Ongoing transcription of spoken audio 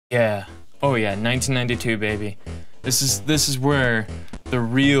Yeah. Oh yeah, 1992, baby. This is where the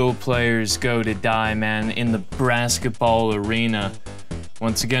real players go to die, man, in the BrasketBall arena.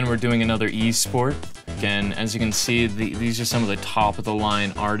 Once again, we're doing another esport. Again, as you can see, these are some of the top of the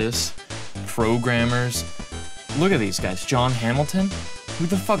line artists, programmers. Look at these guys. John Hamilton? Who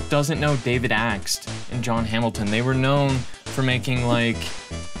the fuck doesn't know David Axt and John Hamilton? They were known for making, like,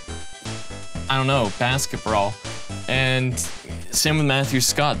 I don't know, BasketBrawl. And same with Matthew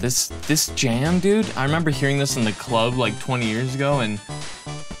Scott. This jam, dude, I remember hearing this in the club like 20 years ago, and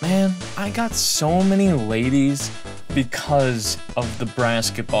man, I got so many ladies because of the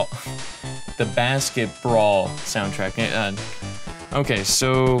BrasketBall, the BasketBrawl soundtrack. Okay,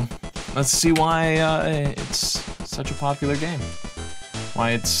 so let's see why it's such a popular game.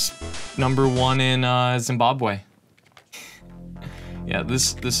 Why it's #1 in Zimbabwe. Yeah,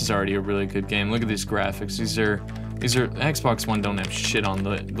 this is already a really good game. Look at these graphics. These are Xbox One don't have shit on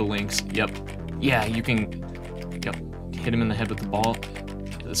the Lynx. Yep. Yeah, you can. Yep. Hit him in the head with the ball.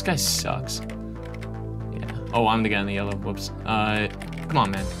 This guy sucks. Yeah. Oh, I'm the guy in the yellow. Whoops. Come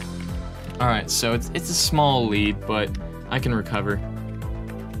on, man. All right. So it's a small lead, but I can recover.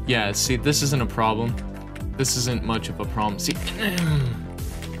 Yeah. See, this isn't a problem. This isn't much of a problem. See.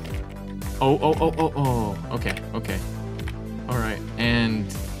 Oh. Okay. All right.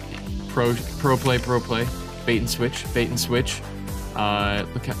 And pro play. Bait and switch. Look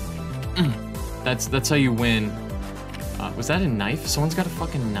at. That's how you win. Was that a knife? Someone's got a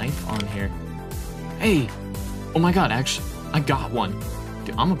fucking knife on here. Hey! Oh my god, actually, I got one.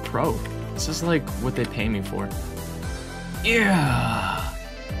 Dude, I'm a pro. This is like what they pay me for. Yeah!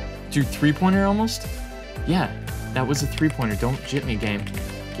 Dude, three-pointer almost? Yeah, that was a three-pointer. Don't jit me, game.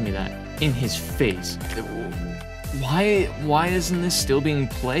 Give me that. In his face. Why isn't this still being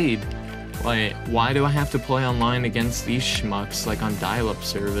played? Like, why do I have to play online against these schmucks, like on dial-up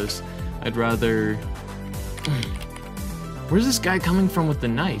service? I'd rather... Where's this guy coming from with the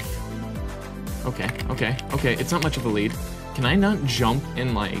knife? Okay, it's not much of a lead. Can I not jump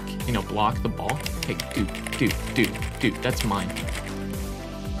and, like, you know, block the ball? Hey, dude, that's mine.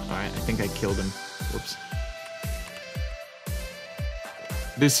 Alright, I think I killed him. Whoops.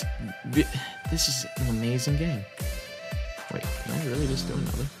 This is an amazing game. Wait, can I really just do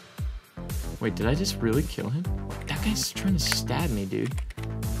another? Wait, did I just really kill him? That guy's trying to stab me, dude.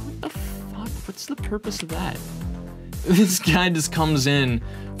 What the fuck? What's the purpose of that? This guy just comes in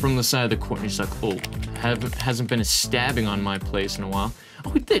from the side of the court and he's like, oh, hasn't been a stabbing on my place in a while.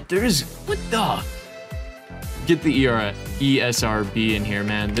 Oh, there's, what the? Get the ESRB in here,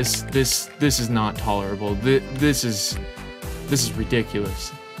 man. This is not tolerable. This is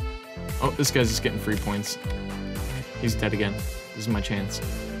ridiculous. Oh, this guy's just getting free points. He's dead again. This is my chance.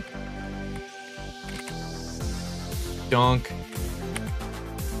 Dunk.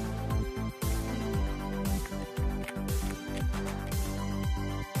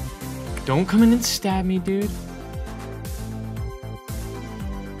 Don't come in and stab me, dude.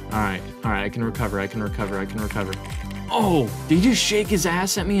 Alright, I can recover. Oh, did he just shake his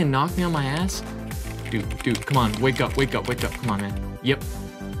ass at me and knock me on my ass? Dude, come on, wake up. Come on, man. Yep.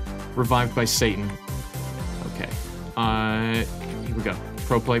 Revived by Satan. Okay. Here we go.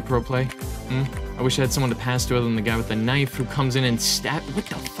 Pro play. I wish I had someone to pass to other than the guy with the knife who comes in and stab. What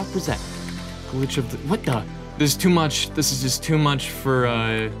the fuck was that? Glitch of the. What the? This is too much. This is just too much for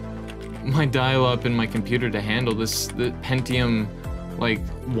my dial-up and my computer to handle. The Pentium, like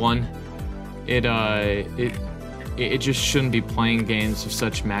 1. It just shouldn't be playing games of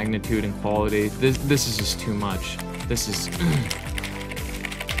such magnitude and quality. This is just too much. This is.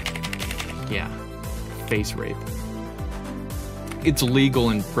 Yeah. Face rape. It's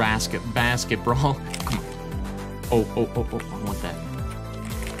legal in BasketBrawl. Come on. Oh, I want that.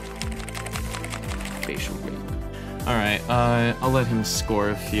 Facial rape. Alright, I'll let him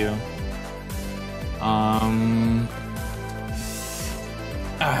score a few.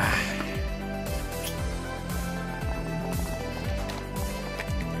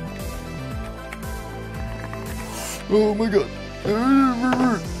 Oh my god.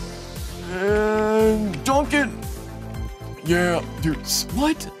 And dunk it! Yeah, dude,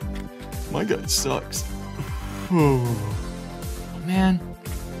 what? My guy sucks. Oh, man.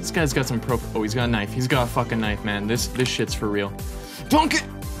 This guy's got some oh, he's got a knife. He's got a fucking knife, man. This shit's for real. Dunk it!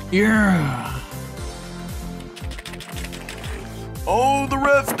 Yeah! Oh, the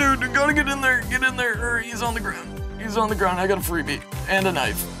ref, dude, you gotta get in there. Get in there. He's on the ground. I got a freebie. And a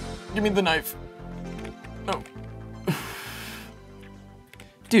knife. Give me the knife. Oh.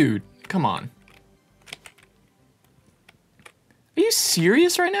 Dude, come on. Are you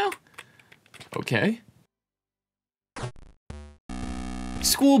serious right now? Okay.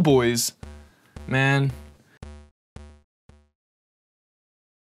 schoolboys. Man,